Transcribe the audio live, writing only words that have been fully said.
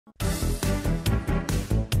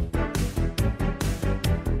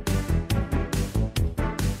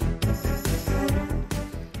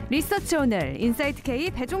리서치오늘 인사이트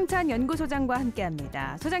K 배종찬 연구소장과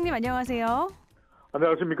함께합니다. 소장님 안녕하세요.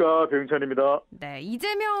 안녕하십니까, 배종찬입니다. 네,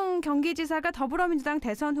 이재명 경기지사가 더불어민주당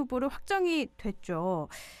대선 후보로 확정이 됐죠.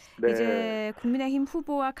 네. 이제 국민의힘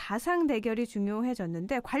후보와 가상 대결이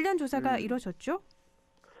중요해졌는데 관련 조사가 이루어졌죠?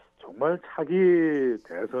 정말 차기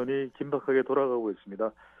대선이 긴박하게 돌아가고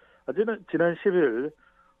있습니다. 지난 10일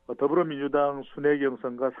더불어민주당 순회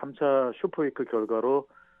경선과 3차 슈퍼위크 결과로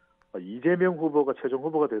이재명 후보가 최종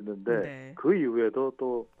후보가 됐는데 네. 그 이후에도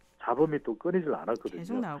또 잡음이 또 끊이질 않았거든요.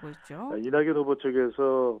 계속 나오고 있죠. 이낙연 후보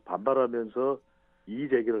측에서 반발하면서 이의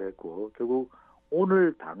제기를 했고 결국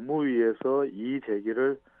오늘 당무위에서 이의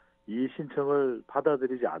신청을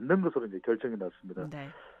받아들이지 않는 것으로 이제 결정이 났습니다. 네.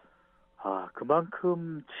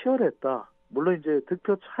 그만큼 치열했다. 물론 이제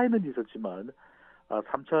득표 차이는 있었지만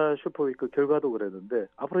 3차 슈퍼위크 결과도 그랬는데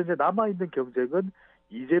앞으로 이제 남아있는 경쟁은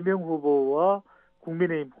이재명 후보와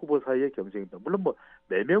국민의힘 후보 사이의 경쟁입니다. 물론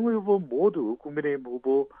 4명의 후보 모두 국민의힘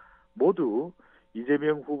후보 모두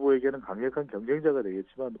이재명 후보에게는 강력한 경쟁자가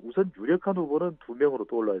되겠지만 우선 유력한 후보는 2명으로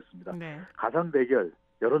또 올라와 있습니다. 네. 가상 대결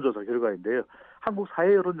여론조사 결과인데요.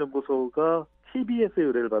 한국사회여론연구소가 TBS의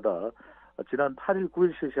의뢰를 받아 지난 8일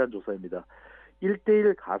 9일 실시한 조사입니다.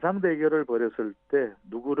 1대1 가상 대결을 벌였을 때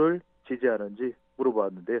누구를 지지하는지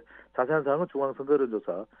물어보았는데 자세한 사항은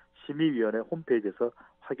중앙선거여론조사 심의위원회 홈페이지에서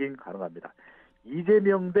확인 가능합니다.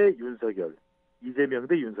 이재명 대 윤석열, 이재명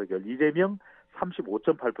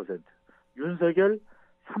 35.8%, 윤석열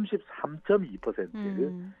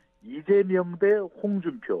 33.2%, 이재명 대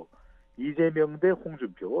홍준표, 이재명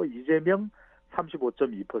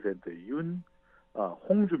 35.2%,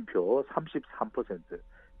 홍준표 33%.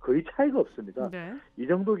 거의 차이가 없습니다. 네. 이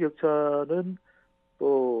정도 격차는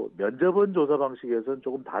또 면접원 조사 방식에서는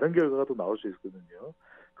조금 다른 결과가 또 나올 수 있거든요.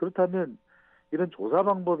 그렇다면 이런 조사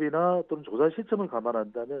방법이나 또는 조사 시점을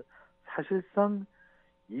감안한다면 사실상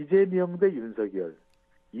이재명 대 윤석열,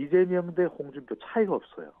 이재명 대 홍준표 차이가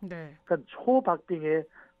없어요. 네. 그러니까 초박빙의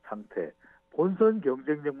상태, 본선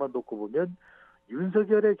경쟁력만 놓고 보면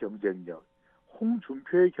윤석열의 경쟁력,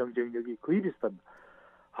 홍준표의 경쟁력이 거의 비슷합니다.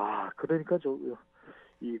 그러니까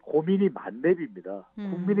이 고민이 만렙입니다.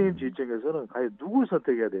 국민의힘 지지층에서는 과연 누굴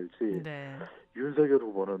선택해야 될지. 네. 윤석열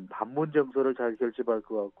후보는 반문 정서를 잘 결집할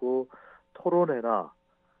것 같고 토론회나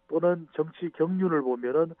또는 정치 경륜을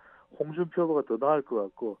보면은 홍준표 후보가 더 나을 것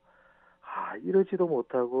같고 이러지도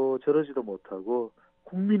못하고 저러지도 못하고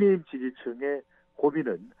국민의힘 지지층의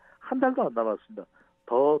고민은 한 달도 안 남았습니다.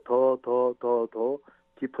 더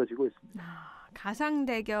깊어지고 있습니다. 가상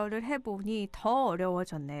대결을 해보니 더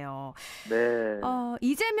어려워졌네요. 네.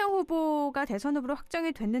 이재명 후보가 대선 후보로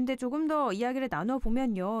확정이 됐는데 조금 더 이야기를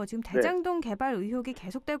나눠보면요. 지금 대장동 개발 의혹이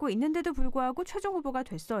계속되고 있는데도 불구하고 최종 후보가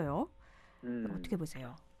됐어요. 어떻게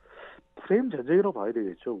보세요? 프레임 전쟁이라고 봐야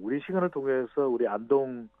되겠죠. 우리 시간을 통해서 우리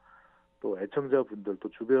안동 또 애청자분들 또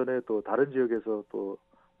주변에 또 다른 지역에서 또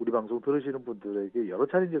우리 방송 들으시는 분들에게 여러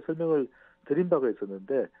차례 이제 설명을 드린 바가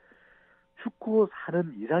있었는데 죽고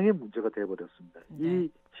사는 이상의 문제가 되어버렸습니다. 네.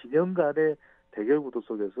 이 진영 간의 대결 구도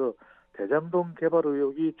속에서 대장동 개발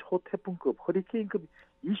의혹이 초태풍급, 허리케인급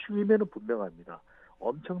이슈임에는 분명합니다.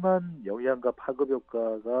 엄청난 영향과 파급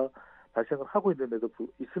효과가 발생을 하고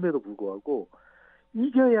있음에도 불구하고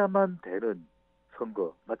이겨야만 되는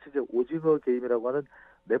선거, 마치 이제 오징어 게임이라고 하는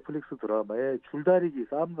넷플릭스 드라마의 줄다리기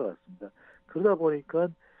싸움 것 같습니다. 그러다 보니까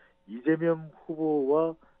이재명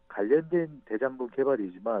후보와 관련된 대장동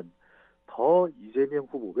개발이지만 더 이재명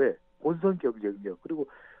후보의 본선 경쟁력 그리고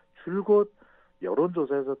줄곧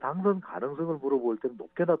여론조사에서 당선 가능성을 물어볼 때는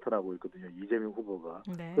높게 나타나고 있거든요. 이재명 후보가.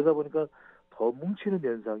 네. 그러다 보니까 더 뭉치는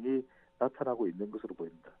현상이 나타나고 있는 것으로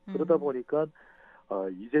보입니다. 그러다 보니까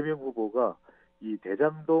이재명 후보가 이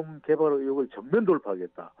대장동 개발 의혹을 정면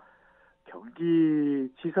돌파하겠다.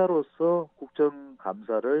 경기지사로서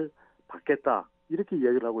국정감사를 받겠다. 이렇게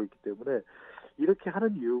이야기를 하고 있기 때문에 이렇게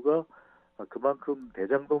하는 이유가 그만큼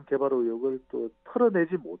대장동 개발 의혹을 또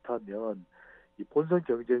털어내지 못하면 이 본선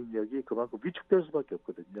경쟁력이 그만큼 위축될 수밖에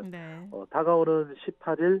없거든요. 네. 다가오는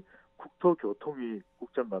 18일 국토교통위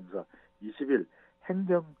국정감사, 20일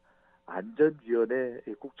행정안전위원회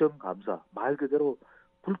국정감사, 말 그대로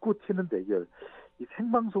불꽃 튀는 대결, 이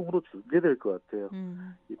생방송으로 중계될 것 같아요.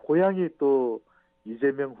 이 고향이 또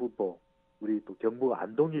이재명 후보, 우리 또 경북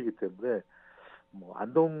안동이기 때문에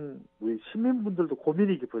안동 우리 시민분들도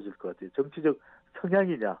고민이 깊어질 것 같아요. 정치적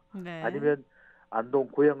성향이냐, 네. 아니면 안동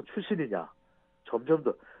고향 출신이냐, 점점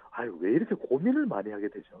더 아유, 왜 이렇게 고민을 많이 하게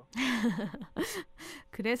되죠?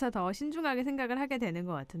 그래서 더 신중하게 생각을 하게 되는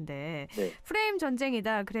것 같은데 네. 프레임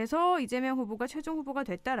전쟁이다. 그래서 이재명 후보가 최종 후보가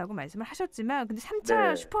됐다라고 말씀을 하셨지만 근데 3차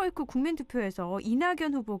네. 슈퍼위크 국민투표에서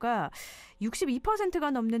이낙연 후보가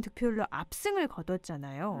 62%가 넘는 득표율로 압승을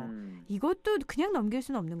거뒀잖아요. 이것도 그냥 넘길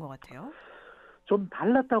수는 없는 것 같아요. 좀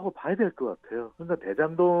달랐다고 봐야 될 것 같아요. 그러니까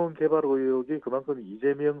대장동 개발 의혹이 그만큼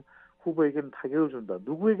이재명 후보에게는 타격을 준다.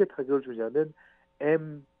 누구에게 타격을 주냐면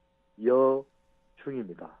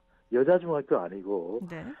여중입니다. 여자 중학교 아니고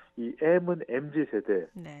네. 이 M은 MZ세대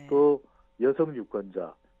네. 또 여성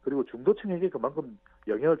유권자 그리고 중도층에게 그만큼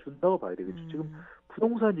영향을 준다고 봐야 되겠죠. 지금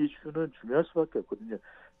부동산 이슈는 중요할 수밖에 없거든요.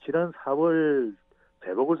 지난 4월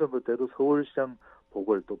재보궐선거 때도 서울시장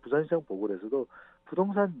보궐 또 부산시장 보궐에서도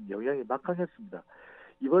부동산 영향이 막강했습니다.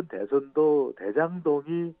 이번 대선도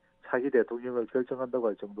대장동이 차기 대통령을 결정한다고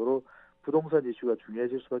할 정도로 부동산 이슈가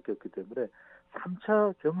중요해질 수밖에 없기 때문에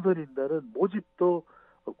 3차 경선인단은 모집도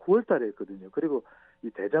 9월 달에 했거든요. 그리고 이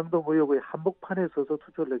대장동 의혹의 한복판에 서서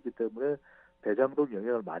투표를 했기 때문에 대장동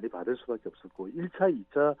영향을 많이 받을 수밖에 없었고 1차,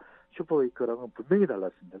 2차 슈퍼위크랑은 분명히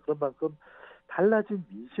달랐습니다. 그런 만큼 달라진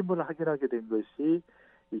민심을 확인하게 된 것이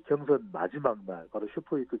이 경선 마지막 날 바로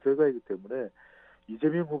슈퍼위크 결과이기 때문에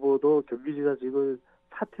이재명 후보도 경기지사직을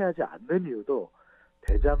사퇴하지 않는 이유도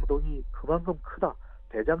대장동이 그만큼 크다.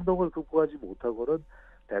 대장동을 극복하지 못하고는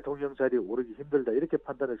대통령 자리에 오르기 힘들다. 이렇게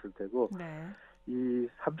판단했을 테고 네. 이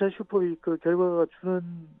 3차 슈퍼위크 결과가 주는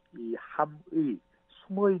이 함의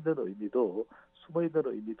숨어있는 의미도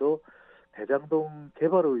대장동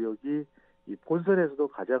개발 의혹이 이 본선에서도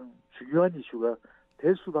가장 중요한 이슈가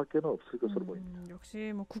될 수밖에 없을 것으로 보입니다.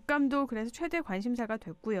 역시 뭐 국감도 그래서 최대 관심사가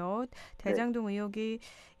됐고요. 대장동 의혹이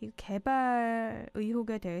이 개발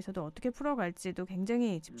의혹에 대해서도 어떻게 풀어갈지도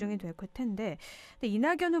굉장히 집중이 될 텐데 근데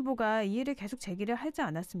이낙연 후보가 이 일을 계속 제기를 하지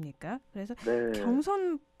않았습니까? 그래서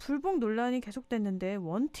경선 불복 논란이 계속됐는데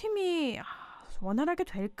원팀이 원활하게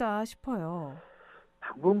될까 싶어요.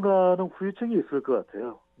 당분간은 후유증이 있을 것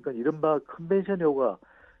같아요. 그러니까 이른바 컨벤션 효과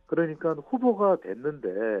그러니까 후보가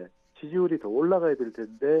됐는데 지지율이 더 올라가야 될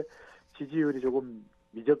텐데 지지율이 조금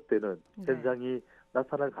미적되는 현상이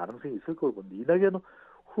나타날 가능성이 있을 거로 봅니다. 이낙연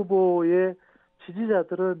후보의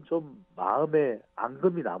지지자들은 좀 마음에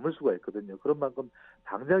앙금이 남을 수가 있거든요. 그런 만큼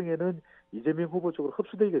당장에는 이재명 후보 쪽으로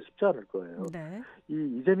흡수되기가 쉽지 않을 거예요.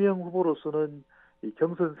 이 이재명 후보로서는 이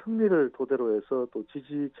경선 승리를 토대로 해서 또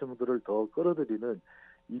지지층들을 더 끌어들이는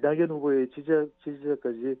이낙연 후보의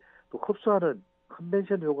지지자까지 또 흡수하는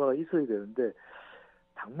컨벤션 효과가 있어야 되는데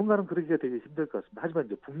당분간은 그러기가 되게 힘들 것 같습니다. 하지만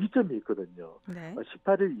이제 분기점이 있거든요.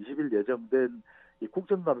 18일, 20일 예정된 이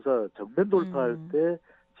국정감사 정면 돌파할 때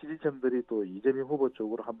지지층들이 또 이재명 후보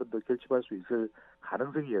쪽으로 한 번 더 결집할 수 있을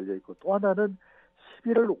가능성이 열려 있고 또 하나는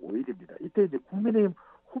 11월 5일입니다. 이때 이제 국민의힘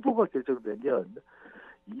후보가 결정되면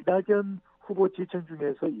이낙연 후보 지지층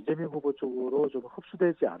중에서 이재명 후보 쪽으로 좀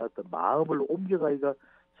흡수되지 않았던 마음을 옮겨가기가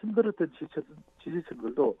힘들었던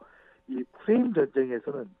지지층들도 이 프레임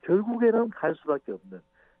전쟁에서는 결국에는 갈 수밖에 없는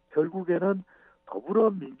결국에는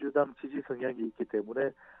더불어민주당 지지 성향이 있기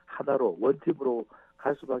때문에 하나로 원팀으로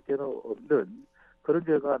갈 수밖에 없는 그런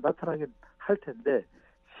결과가 나타나긴 할 텐데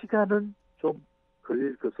시간은 좀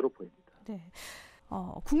걸릴 것으로 보입니다. 네.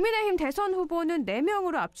 국민의힘 대선 후보는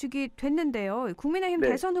 4명으로 압축이 됐는데요. 국민의힘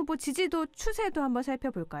대선 후보 지지도 추세도 한번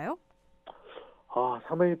살펴볼까요?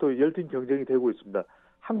 상당히 또 열띤 경쟁이 되고 있습니다.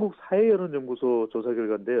 한국사회여론연구소 조사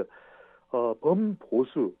결과인데요.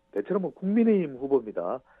 범보수, 대체로 국민의힘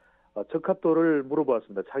후보입니다. 적합도를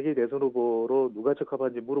물어보았습니다. 자기 대선 후보로 누가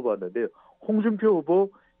적합한지 물어봤는데요. 홍준표 후보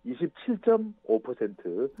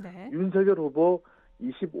 27.5%, 윤석열 후보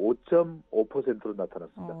 25.5%로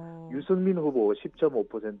나타났습니다. 유승민 후보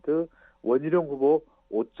 10.5%, 원희룡 후보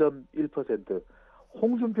 5.1%,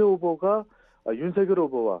 홍준표 후보가 윤석열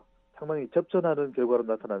후보와 상당히 접전하는 결과로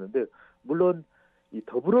나타났는데 물론 이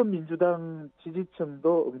더불어민주당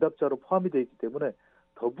지지층도 응답자로 포함이 되어 있기 때문에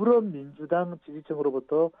더불어민주당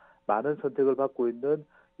지지층으로부터 많은 선택을 받고 있는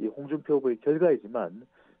이 홍준표 후보의 결과이지만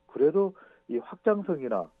그래도 이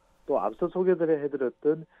확장성이나 또 앞서 소개를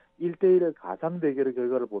해드렸던 1대1의 가상 대결의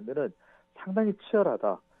결과를 보면은 상당히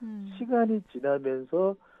치열하다. 시간이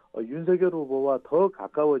지나면서 윤석열 후보와 더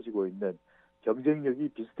가까워지고 있는 경쟁력이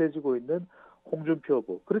비슷해지고 있는 홍준표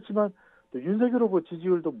후보. 그렇지만 또 윤석열 후보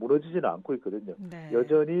지지율도 무너지지는 않고 있거든요.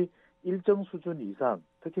 여전히 일정 수준 이상,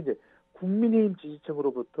 특히 이제 국민의힘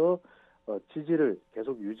지지층으로부터 지지를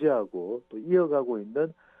계속 유지하고 또 이어가고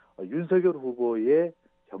있는 윤석열 후보의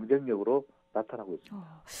경쟁력으로 나타나고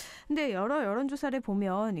있습니다. 근데 여러 여론조사를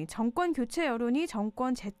보면 이 정권 교체 여론이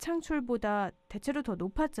정권 재창출보다 대체로 더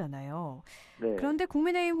높았잖아요. 그런데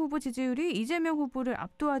국민의힘 후보 지지율이 이재명 후보를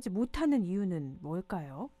압도하지 못하는 이유는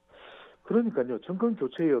뭘까요? 그러니까요. 정권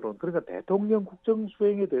교체 여론, 그러니까 대통령 국정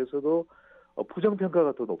수행에 대해서도 부정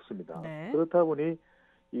평가가 더 높습니다. 네. 그렇다 보니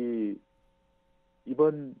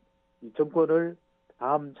이번 이 정권을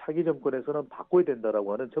다음 차기 정권에서는 바꿔야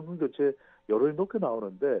된다라고 하는 정권 교체 여론이 높게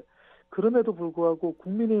나오는데, 그럼에도 불구하고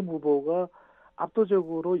국민의힘 후보가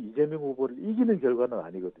압도적으로 이재명 후보를 이기는 결과는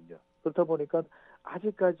아니거든요. 그렇다 보니까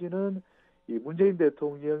아직까지는 이 문재인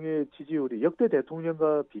대통령의 지지율이 역대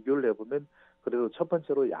대통령과 비교를 해보면 그래도 첫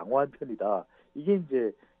번째로 양호한 편이다. 이게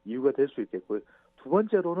이제 이유가 될 수 있겠고요. 두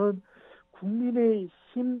번째로는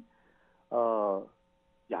국민의힘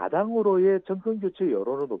야당으로의 정권교체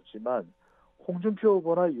여론은 높지만 홍준표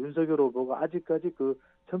후보나 윤석열 후보가 아직까지 그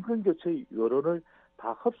정권교체 여론을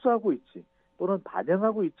다 흡수하고 있지 또는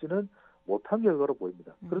반영하고 있지는 못한 결과로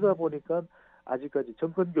보입니다. 그러다 보니까 아직까지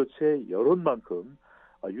정권교체 여론만큼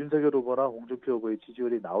윤석열 후보나 홍준표 후보의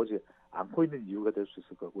지지율이 나오지 않고 있는 이유가 될 수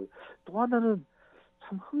있을 거고요. 또 하나는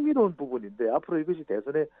참 흥미로운 부분인데, 앞으로 이것이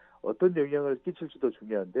대선에 어떤 영향을 끼칠지도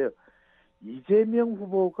중요한데요. 이재명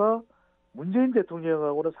후보가 문재인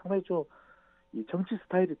대통령하고는 상당히 좀 이 정치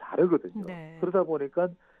스타일이 다르거든요. 네. 그러다 보니까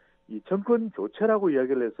이 정권 교체라고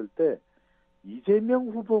이야기를 했을 때 이재명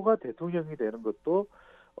후보가 대통령이 되는 것도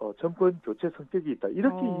정권 교체 성격이 있다.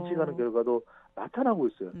 이렇게 인식하는 결과도 나타나고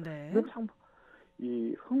있어요. 네. 이건 참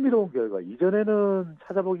이 흥미로운 결과, 이전에는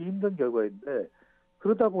찾아보기 힘든 결과인데,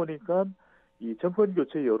 그러다 보니까 이 정권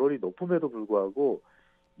교체 여론이 높음에도 불구하고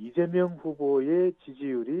이재명 후보의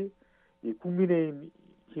지지율이 이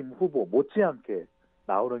국민의힘 후보 못지않게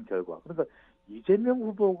나오는 결과. 그러니까 이재명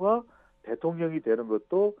후보가 대통령이 되는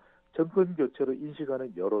것도 정권 교체로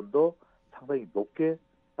인식하는 여론도 상당히 높게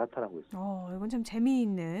나타나고 있습니다. 이건 참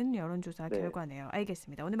재미있는 여론조사 네. 결과네요.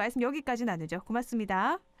 알겠습니다. 오늘 말씀 여기까지 나누죠.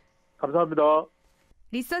 고맙습니다. 감사합니다.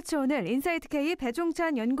 리서치오늘 인사이트K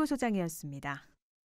배종찬 연구소장이었습니다.